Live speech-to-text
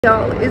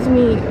Y'all, it's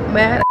me,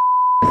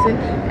 Madison,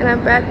 and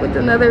I'm back with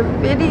another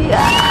video.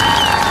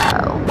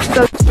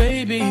 So,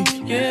 baby,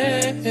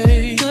 yeah,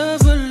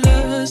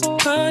 loverless,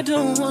 I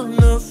don't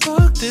wanna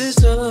fuck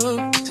this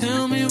up.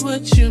 Tell me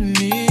what you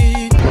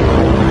need.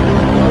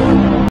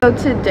 so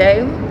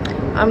today,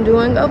 I'm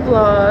doing a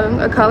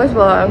vlog, a college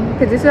vlog,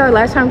 because this is our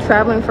last time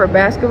traveling for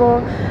basketball,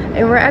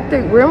 and we're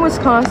in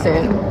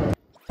Wisconsin.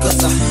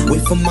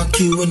 Wait for my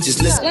cue and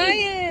just listen.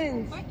 Lions!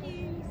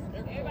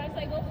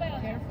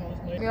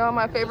 Y'all,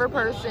 my favorite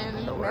person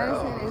in the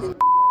world. Madison is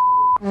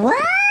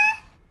what?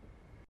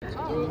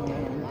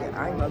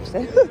 I'm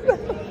upset.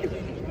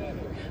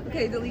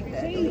 Okay, delete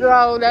that.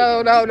 No. We're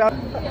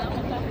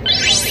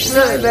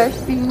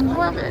besties.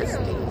 We're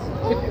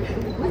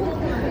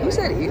besties. You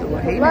said ew.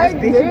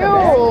 Like, ew.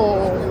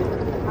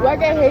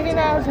 Like a hating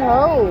ass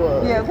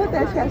hoe. Yeah, put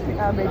that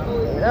chapstick on, baby.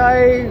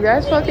 Like,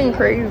 that's fucking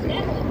crazy.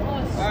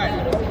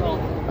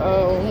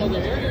 Oh,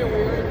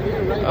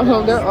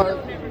 there are.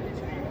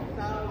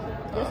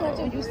 That's not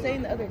what you were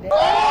saying the other day.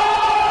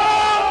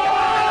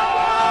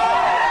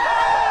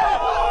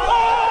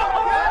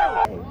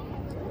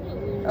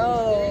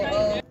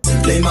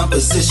 Play my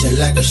position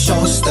like a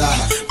show star.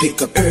 Pick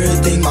up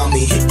everything,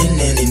 mommy, hitting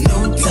and in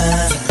no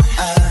time.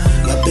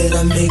 I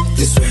better make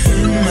this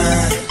one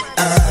mine.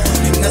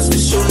 And that's for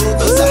sure,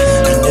 cause I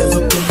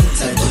never been the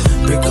type to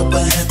break up a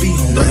happy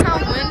home. Look how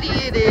windy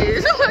it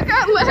is. Look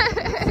how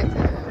loud.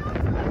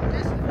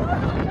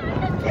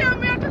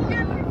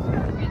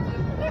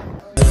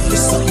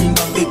 There's something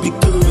about baby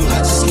girl, I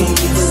just can't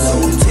get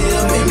alone.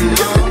 Tell me,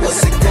 mom,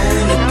 what's it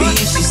gonna be?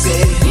 She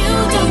said, you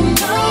don't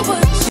know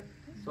what.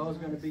 It's always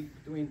going to be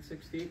between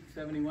 68 and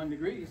 71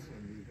 degrees.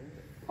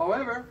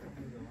 However,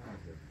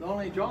 the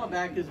only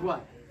drawback is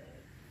what?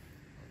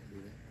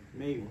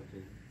 Maybe.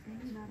 This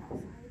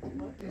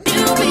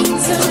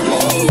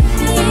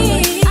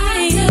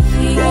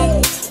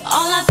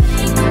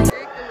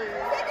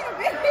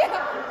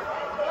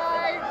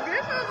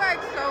is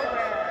like so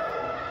bad.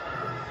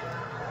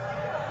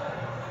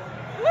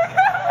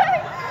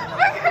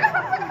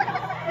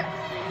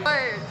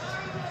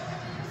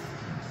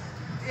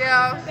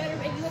 Yeah. Better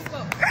make you look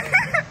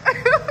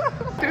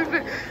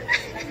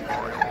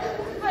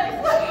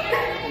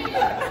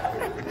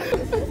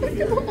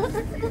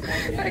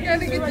I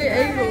gotta get the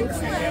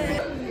angles.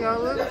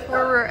 Y'all, look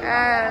where we're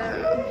at.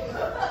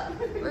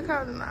 Look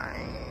how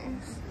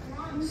nice.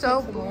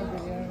 So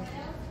bougie.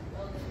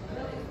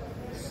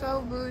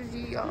 So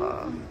bougie,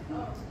 y'all.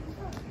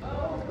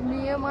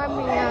 Me and my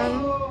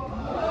man.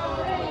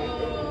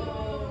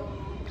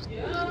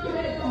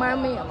 My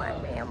man.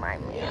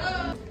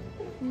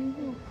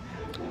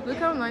 Look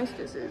how nice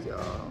this is,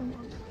 y'all.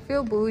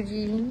 Feel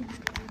bougie.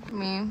 I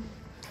mean,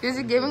 this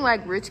is giving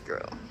like rich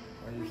girl.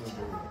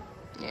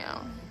 Yeah.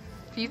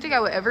 Do you think I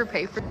would ever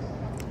pay for?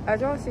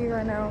 As y'all see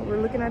right now,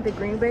 we're looking at the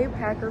Green Bay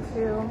Packer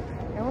field,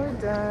 and we're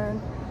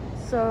done.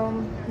 So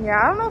yeah,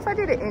 I don't know if I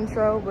did an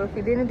intro, but if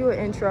we didn't do an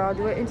intro, I'll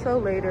do an intro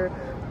later.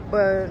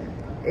 But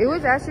it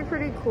was actually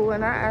pretty cool,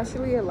 and I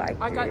actually liked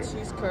it. I got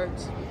cheese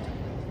curds.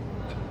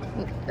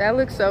 That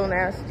looks so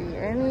nasty.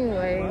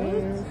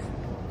 Anyways,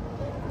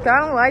 I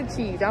don't like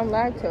cheese. I'm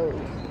lactose.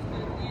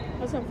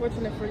 That's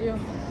unfortunate for you.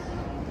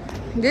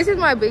 This is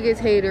my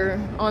biggest hater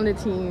on the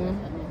team.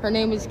 Her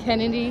name is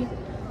Kennedy.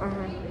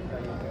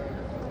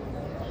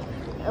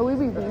 And we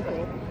be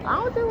beefing. I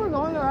don't think we're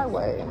going the right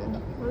way.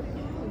 We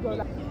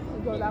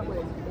go that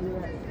way.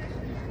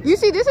 You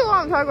see, this is what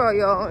I'm talking about,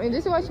 y'all. And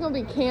this is why she's gonna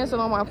be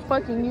canceled on my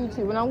fucking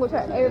YouTube. And I'm gonna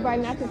tell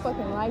everybody not to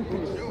fucking like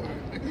you.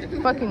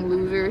 Fucking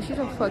loser. She's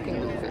a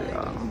fucking loser,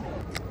 y'all.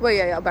 But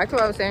yeah, y'all, back to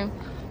what I was saying.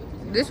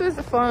 This was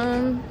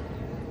fun.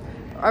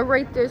 I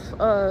rate this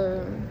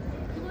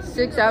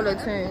 6 out of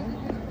 10.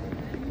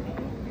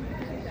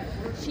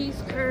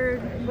 Cheese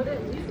curd.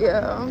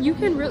 Yeah. You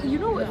can really, you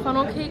know what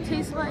funnel cake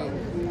tastes like?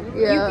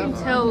 Yeah. You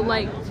can tell,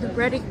 like, the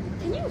breading.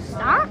 Can you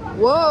stop?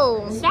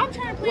 Whoa. Stop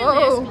trying to play on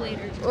the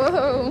escalator.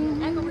 Whoa.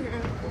 Back over here.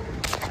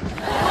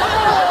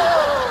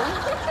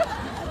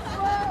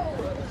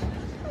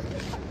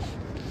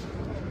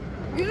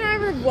 You're not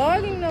ever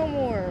vlogging no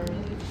more.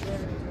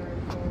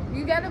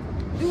 You gotta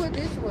do it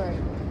this way.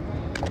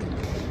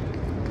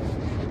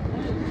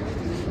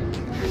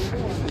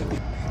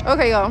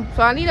 Okay, y'all.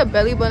 So I need a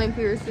belly button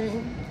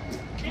piercing.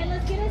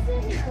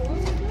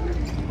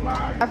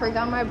 I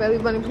forgot my belly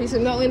button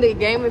piercing. No, in the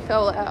game it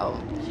fell out.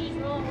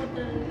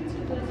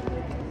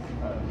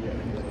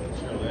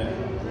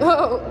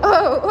 Oh.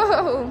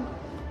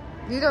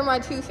 These are my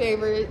 2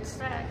 favorites.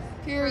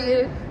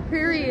 Period.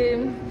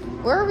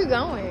 Where are we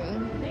going?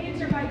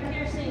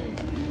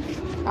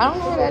 I don't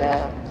know where that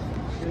at.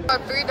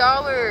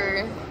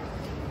 $3.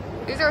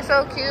 These are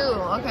so cute.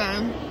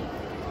 Okay.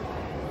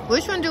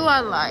 Which one do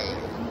I like?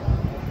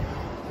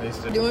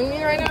 Doing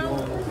me right now?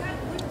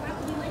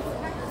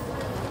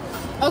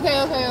 Okay.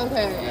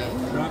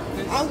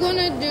 I'm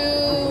gonna do.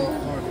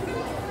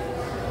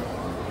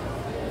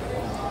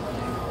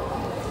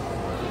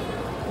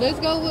 Let's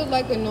go with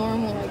like a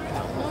normal, like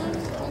that one,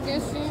 I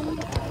guess.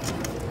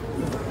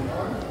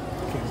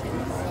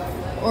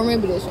 Or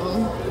maybe this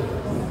one.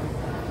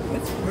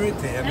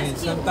 pretty. I mean,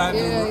 sometimes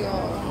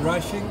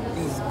rushing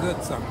is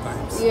good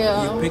sometimes.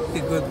 Yeah. You pick the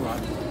good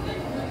one.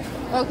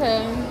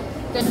 Okay.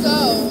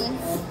 So,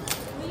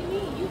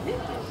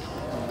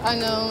 I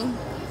know.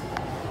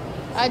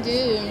 I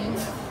did.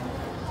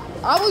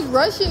 I was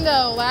rushing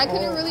though. Like, I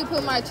couldn't really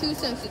put my 2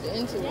 cents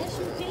into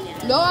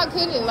it. No, I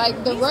couldn't.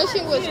 Like, the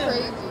rushing was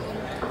crazy.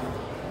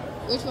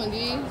 Which one,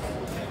 these?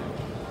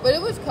 But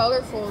it was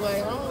colorful. Like,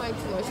 I don't like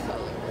too much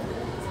color.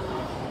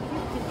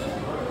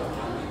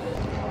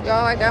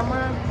 Y'all, I got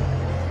mine?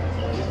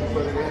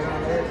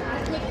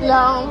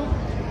 No.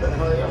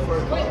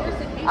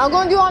 I'm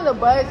gonna do on the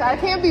bus. I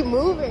can't be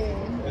moving.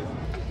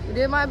 We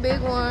did my big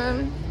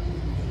one.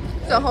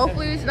 So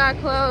hopefully it's not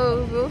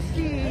closed. We'll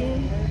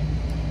see.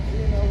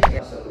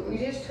 So we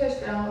just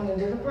touched down in a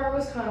different part of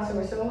Wisconsin.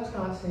 We're still in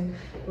Wisconsin.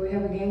 But we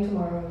have a game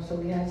tomorrow. So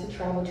we had to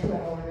travel 2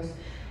 hours.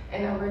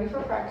 And I'm ready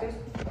for practice.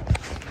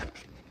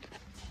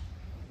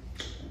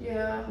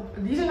 Yeah,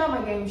 these are not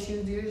my game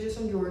shoes. These are just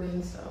some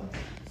Jordans. So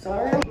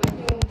sorry if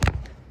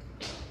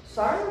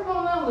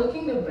I'm not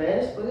looking the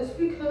best, but it's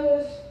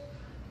because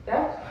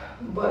that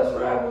bus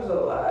ride was a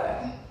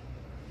lot.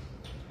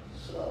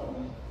 So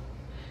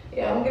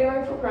yeah, I'm getting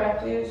ready for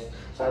practice.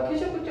 So I'll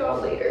catch up with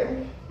y'all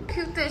later. How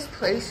cute this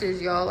place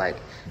is, y'all. Like,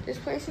 this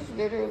place is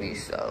literally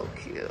so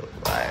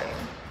cute. Like,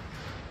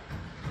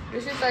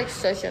 this is like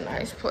such a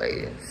nice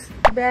place.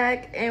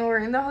 Back, and we're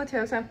in the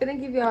hotel, so I'm gonna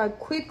give y'all a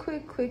quick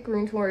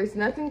room tour. It's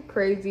nothing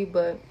crazy,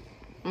 but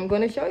I'm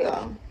gonna show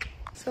y'all.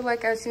 So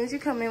like, as soon as you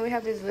come in, we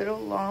have this little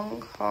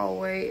long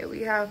hallway, and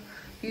we have,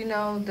 you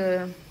know,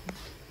 the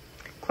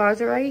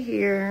closet right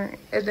here,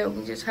 and then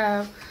we just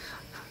have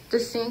the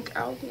sink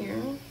out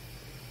here.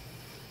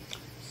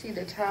 See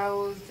the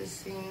towels, the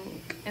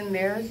sink, and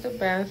there's the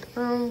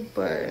bathroom,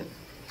 but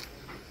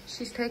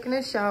she's taking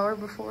a shower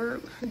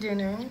before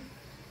dinner.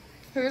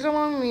 Here's a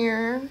long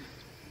mirror.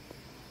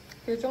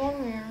 Here's a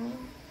long mirror.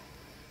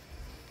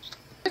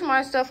 Here's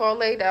my stuff all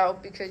laid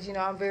out because, you know,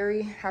 I'm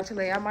very how to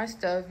lay out my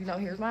stuff. You know,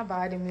 here's my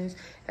vitamins.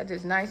 Got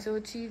this nice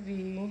little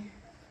TV.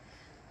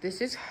 This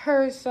is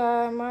her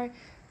side, my,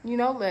 you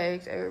know,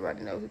 legs.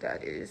 Everybody knows who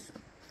that is.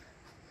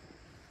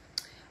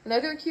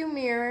 Another cute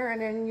mirror,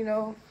 and then, you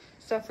know,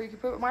 stuff where you can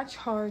put my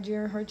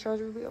charger. Her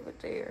charger will be over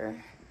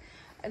there.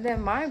 And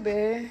then my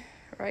bed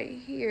right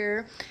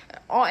here.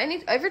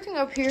 Everything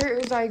up here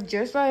is like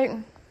just like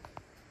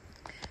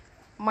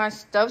my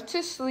stuff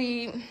to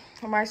sleep,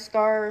 my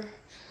scarf,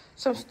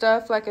 some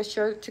stuff like a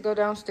shirt to go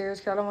downstairs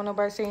because I don't want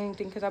nobody to say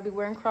anything because I'll be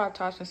wearing crop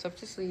tops and stuff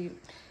to sleep.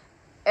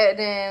 And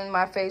then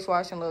my face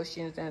wash and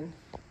lotions and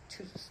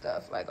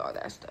stuff, like all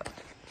that stuff.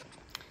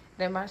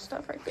 Then my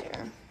stuff right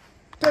there.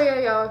 So yeah,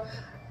 y'all,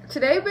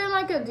 today been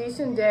like a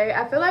decent day.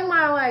 I feel like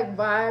my like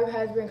vibe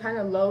has been kind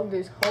of low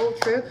this whole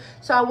trip,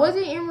 so I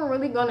wasn't even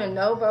really gonna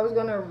know if I was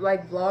gonna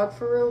like vlog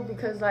for real,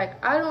 because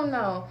like I don't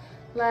know,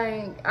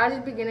 like I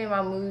just be getting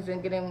my moods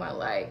and getting my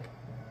like,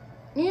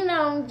 you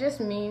know, just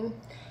me.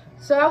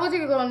 So I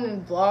wasn't going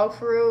to vlog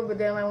for real, but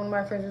then like one of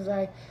my friends was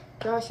like,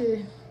 y'all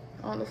should,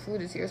 all the food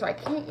is here, so I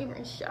can't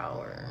even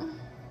shower.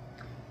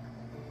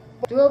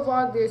 Do a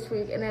vlog this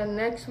week, and then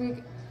next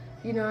week,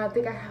 you know, I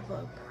think I have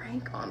a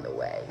prank on the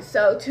way.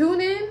 So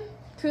tune in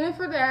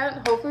for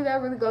that. Hopefully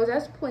that really goes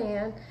as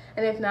planned.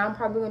 And if not, I'm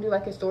probably gonna do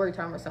like a story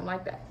time or something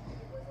like that.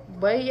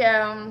 But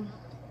yeah,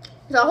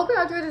 so I hope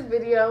y'all enjoyed this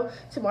video.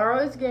 Tomorrow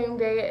is game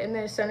day, and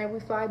then Sunday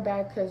we fly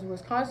back because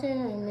Wisconsin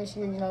and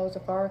Michigan, you know, it's a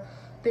far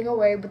thing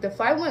away. But the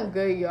flight went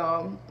good,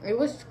 y'all. It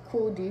was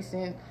cool,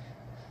 decent.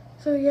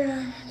 So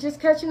yeah, just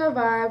catching a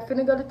vibe.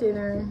 Finna go to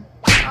dinner.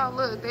 Oh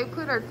look, they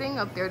put our thing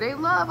up there. They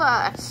love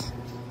us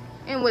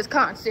in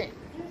Wisconsin.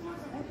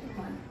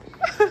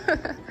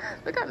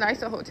 Look how nice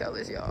the hotel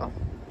is, y'all.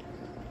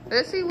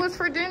 Let's see what's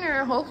for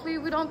dinner. Hopefully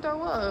we don't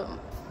throw up.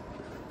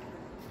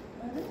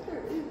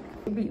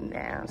 It'd be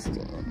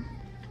nasty.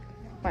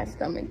 My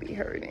stomach be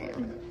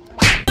hurting.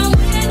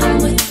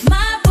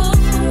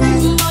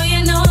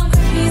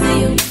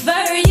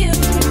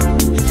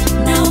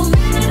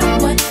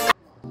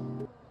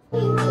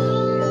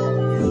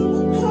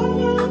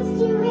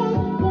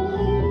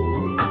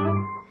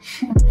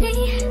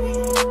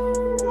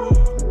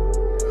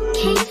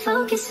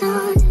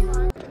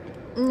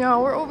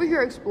 No, we're over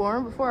here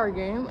exploring before our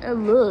game,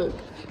 and look,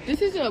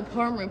 this is an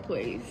apartment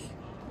place.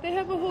 They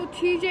have a whole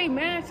TJ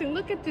Maxx, and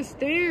look at the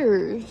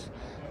stairs.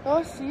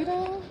 Y'all see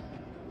that?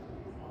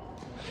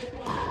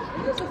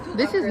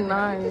 This is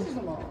nice. This is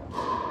a mall.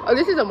 Oh,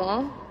 this is a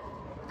mall?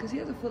 Because he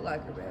has a Foot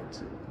Locker bag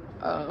too.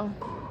 Oh.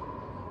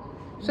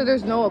 So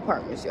there's no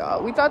apartments,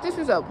 y'all. We thought this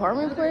was an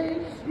apartment place.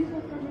 These are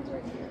apartments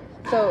right here.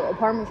 So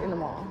apartments in the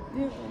mall.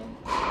 Yeah.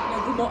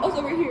 No, the mall's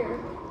over here.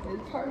 There's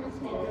apartments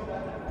here.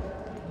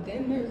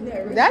 Then there's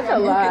that restaurant. That's a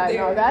lot.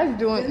 No, that's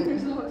doing. Then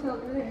there's the hotel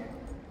over there.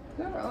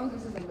 Whoever owns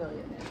this is a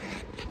millionaire.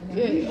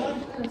 Yeah.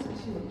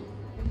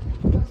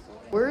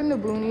 We're in the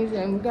boonies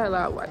and we got a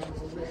lot of white.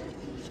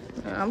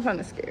 I'm kind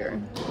of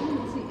scared.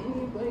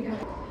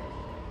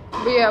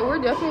 But yeah, we're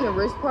definitely in the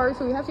risk part,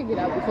 so we have to get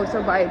out before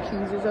somebody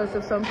accuses us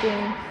of something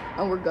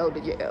and we'll go to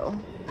jail.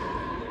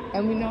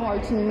 And we know our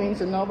teammates,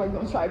 so nobody's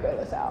gonna try to bail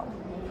us out.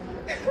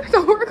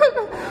 So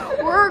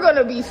we're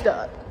gonna be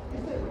stuck.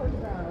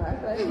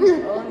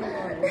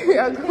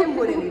 Yeah,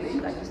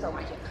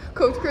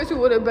 Coach Chris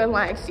would have been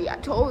like, see, I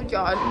told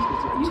y'all.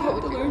 You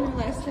have to learn your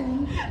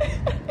lesson.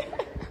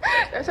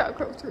 That's how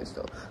Coach Chris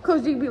told.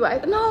 Coach D be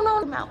like, no,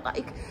 I'm out.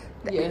 Like,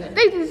 Yeah.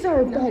 they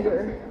deserve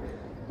better.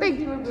 I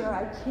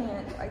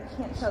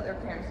can't tell their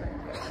parents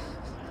anything.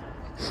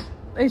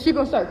 And she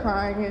gonna start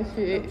crying and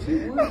shit.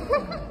 She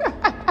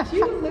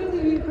would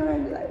literally be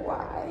crying, be like,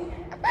 why?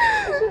 I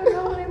should have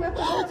known when they left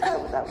the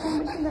hotel without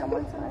permission that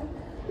one time.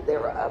 They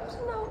were up to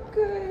no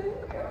good.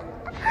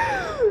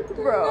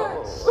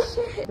 Bro.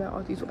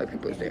 All these white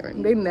people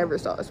staring. They never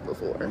saw us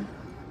before.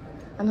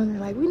 And then they're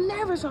like, we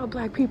never saw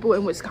black people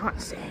in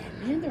Wisconsin.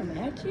 Man, they're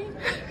matching?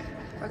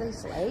 Are they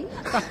slaves?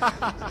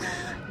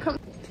 Come.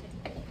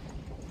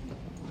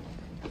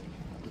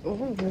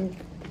 Ooh.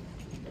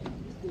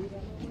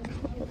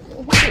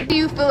 What do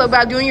you feel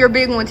about doing your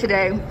big one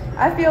today?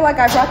 I feel like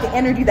I brought the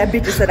energy that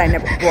bitches said I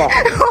never brought.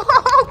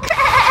 Okay.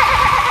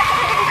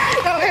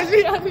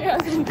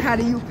 How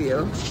do you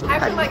feel? I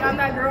feel like I'm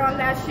that girl on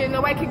that shit.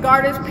 Nobody can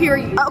guard us,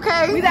 period.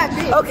 Okay. We that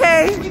bitch.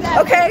 Okay. We that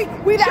okay.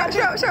 bitch. We that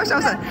show.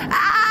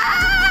 Ah!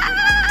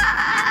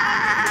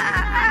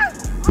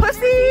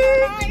 Pussy.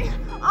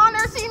 On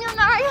our senior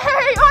night.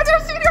 Hey, on our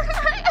senior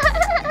night.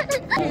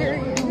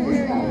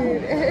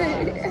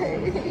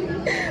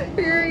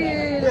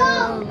 Period.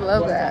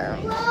 Love that.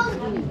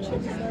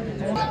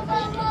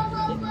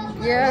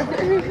 Yeah.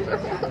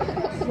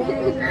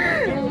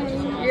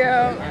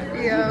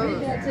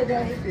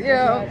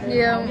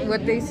 Yeah,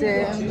 what they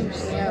said.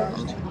 Yeah.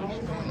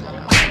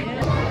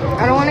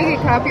 I don't want to get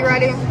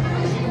copyrighted,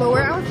 but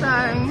we're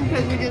outside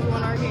because we just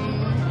won our game.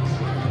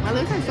 My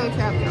lips are so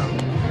chapped, y'all.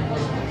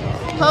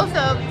 Close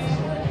up.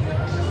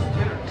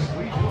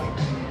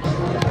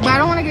 But I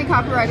don't want to get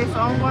copyrighted, so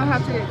I'm going to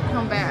have to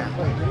come back.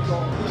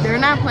 They're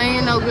not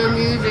playing no good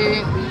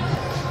music.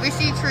 We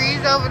see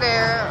trees over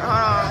there.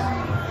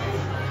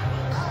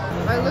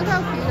 Like, look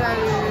how cute that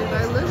is.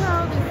 Like, look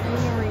how the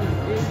scenery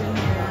is in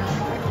here.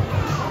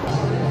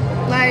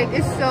 Like,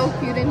 it's so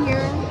cute in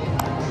here.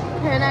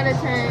 10 out of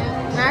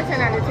 10. Not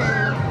 10 out of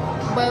 10.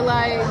 But,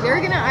 like, they're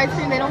getting ice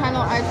cream. They don't have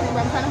no ice cream.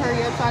 But I'm trying to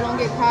hurry up so I don't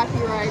get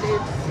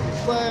copyrighted.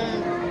 But,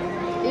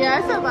 yeah,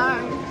 it's a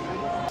vibe.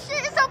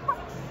 Shit, it's a vibe.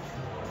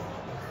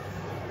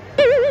 I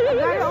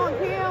got it on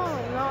film.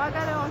 No, I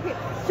got it on film.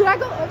 Should I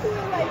go up to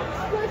it like,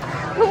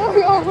 come on,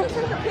 y'all.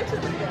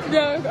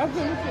 Yeah, I'm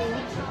gonna see.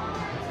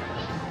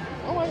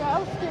 Oh my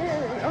god, I'm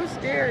scared. I'm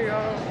scared,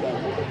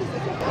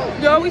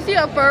 y'all. Yo, we see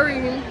a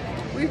furry.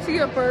 We see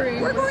a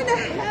furry. We're going to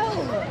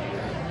hell.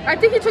 I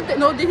think he took the,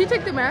 no, did he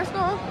take the mask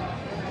off?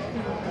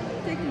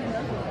 Taking it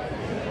off.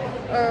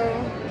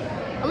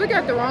 I'm looking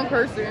at the wrong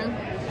person.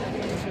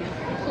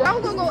 So I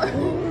was gonna go.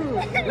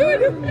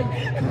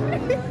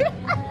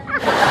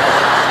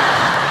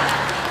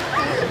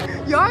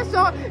 Y'all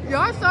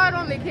saw it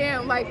on the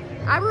cam. Like,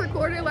 I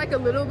recorded like a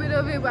little bit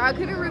of it, but I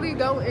couldn't really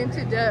go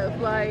into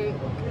depth. Like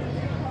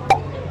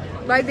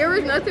there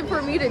was nothing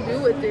for me to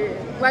do with it.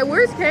 Like,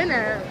 where's Ken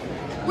at?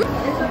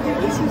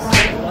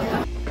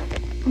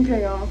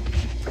 Okay, y'all.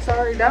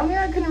 Sorry, that way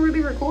I couldn't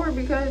really record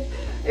because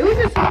it was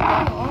just going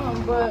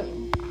on. But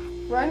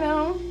right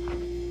now,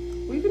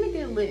 we're gonna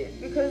get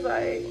lit because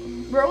like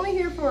we're only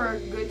here for a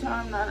good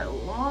time, not a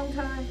long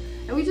time.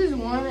 And we just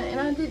won, and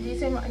I did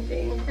decent my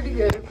game. Pretty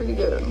good.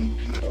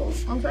 So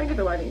I'm trying to get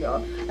the lighting,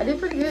 y'all. I did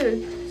pretty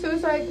good. So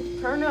it's like,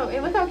 turn up.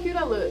 And look how cute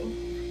I look.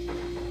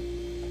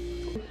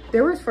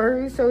 There was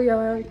furries, so yeah,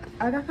 like,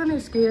 I got kind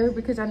of scared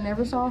because I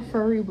never saw a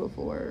furry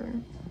before.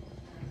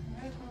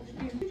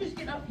 You just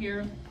get up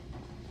here.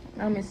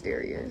 I'm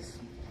mysterious.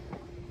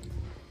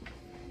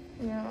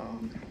 Yeah.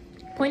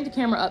 Point the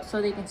camera up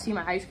so they can see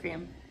my ice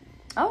cream.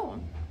 Oh.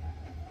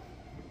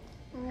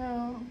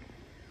 Yeah.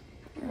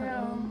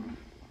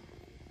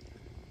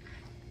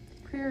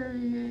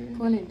 Period.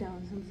 Point it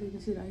down so you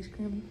can see the ice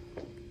cream.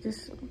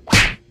 Just.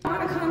 I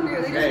want to come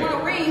here. They just want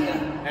to ring.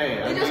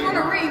 They just want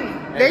to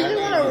ring. They just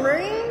want to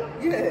ring?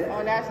 Yeah.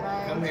 Oh, that's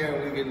nice. Come here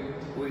and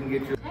we can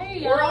get you.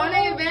 Hey, We're on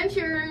an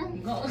adventure.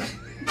 Go.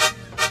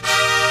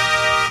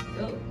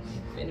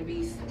 Finna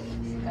be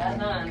Sky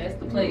 9. That's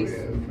the place.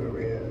 For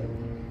real.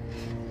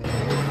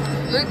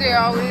 Look at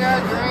y'all, we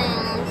got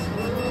drinks.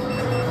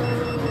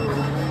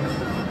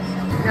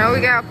 Now we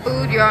got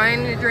food, y'all,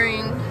 and the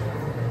drink.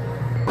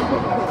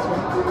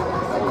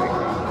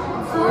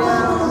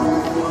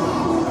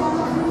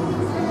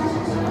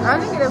 I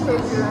didn't get a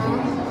picture.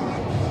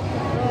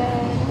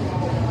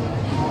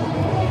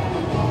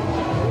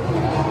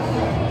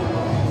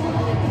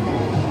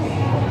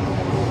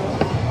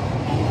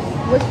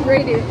 What's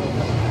rated?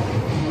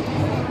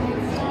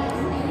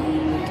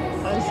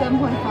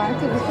 7.5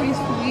 because it's pretty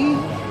sweet.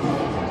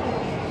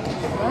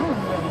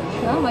 I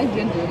don't like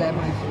ginger that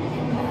much.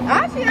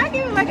 Actually, I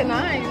give it like a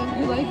 9.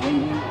 You like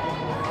ginger?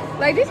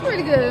 Like, this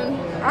pretty good.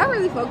 I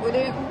really fuck with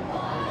it.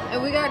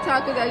 And we got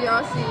tacos that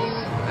y'all see.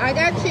 I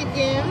got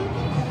chicken.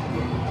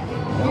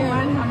 Don't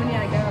mind how many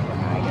I got, but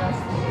I got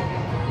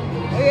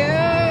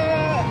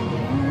Yeah.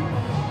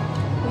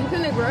 We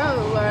finna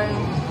grow, like.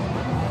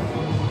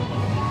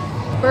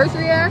 First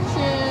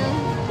reaction.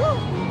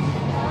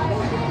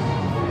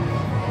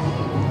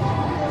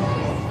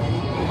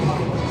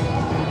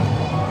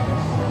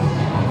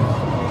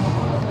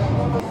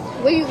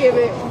 What do you give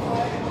it?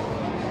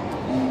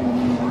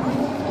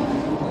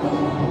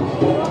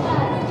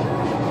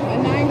 A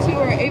 9.2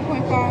 or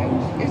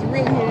 8.5. It's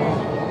really good.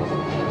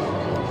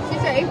 She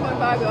said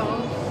 8.5, y'all.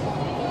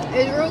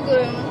 It's real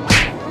good.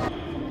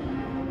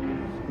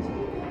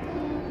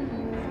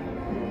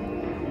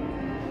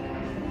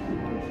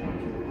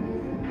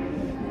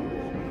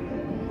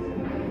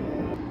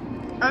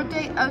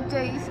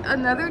 Updates,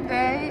 another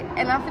day,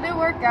 and I'm finna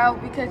work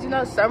out because, you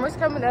know, summer's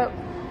coming up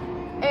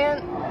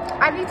and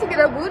I need to get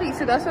a booty,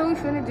 so that's what we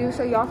finna do.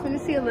 So y'all finna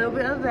see a little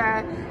bit of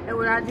that and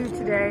what I do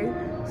today.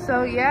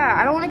 So yeah,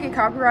 I don't want to get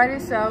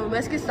copyrighted, so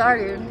let's get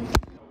started.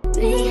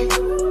 Baby,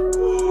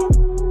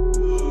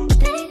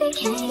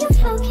 can you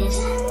focus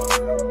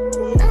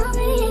on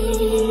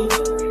me?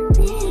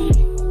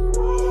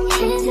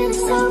 Hands in the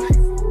soap,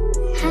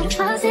 how the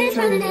faucet's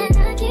running and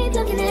I keep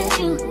looking at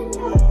you.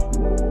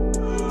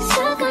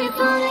 Stuck on your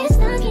phone, it's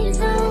stuck in your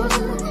zone.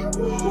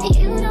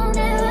 You don't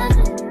ever,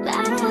 but I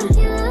don't wanna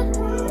give up.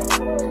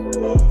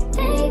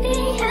 Baby,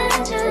 I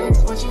just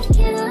want you to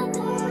get up.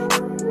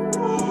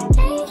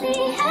 Lately,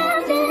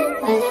 I've been a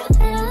little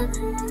fed up.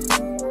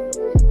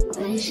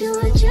 Wish you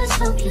would just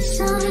focus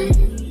on me.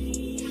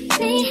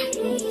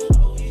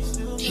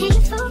 Can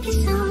you focus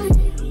on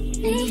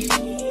me?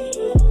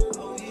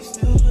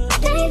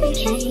 Baby,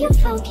 can you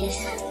focus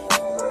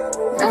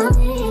on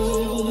me?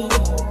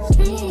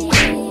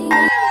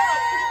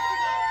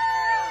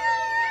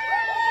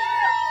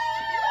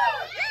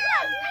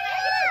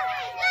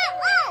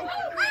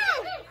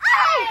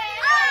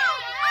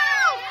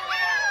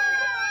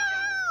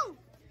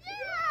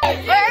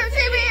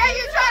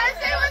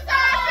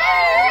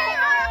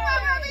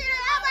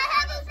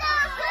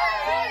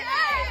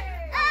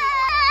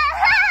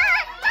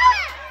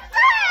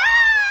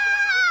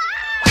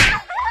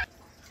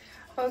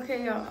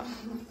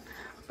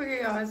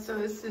 Okay y'all, so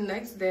it's the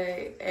next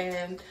day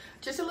and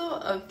just a little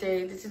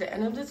update. This is the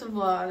end of this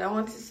vlog. I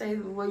want to say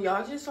what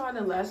y'all just saw in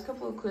the last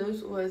couple of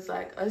clips was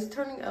like us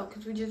turning up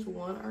because we just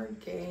won our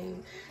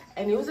game,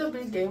 and it was a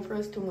big game for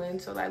us to win,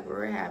 so like we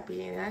were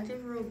happy and I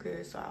did real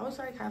good. So I was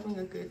like having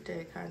a good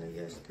day kind of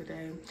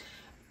yesterday.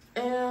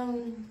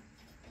 And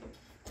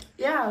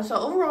yeah, so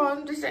overall,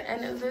 this is the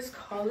end of this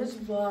college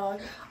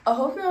vlog. I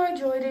hope y'all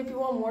enjoyed it. If you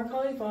want more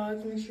college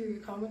vlogs, make sure you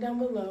comment down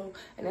below.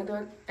 And if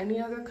there any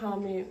other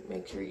comment,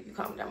 make sure you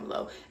comment down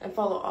below. And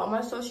follow all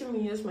my social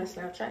medias. My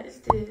Snapchat is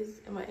this,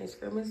 and my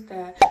Instagram is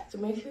that. So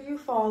make sure you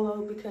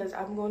follow because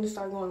I'm going to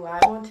start going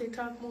live on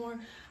TikTok more.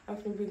 I'm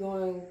going to be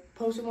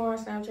posting more on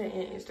Snapchat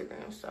and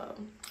Instagram. So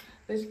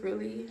let's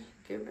really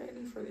get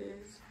ready for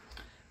this.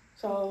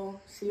 So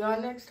see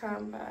y'all next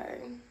time.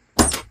 Bye.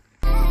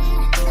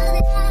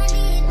 I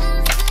need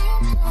my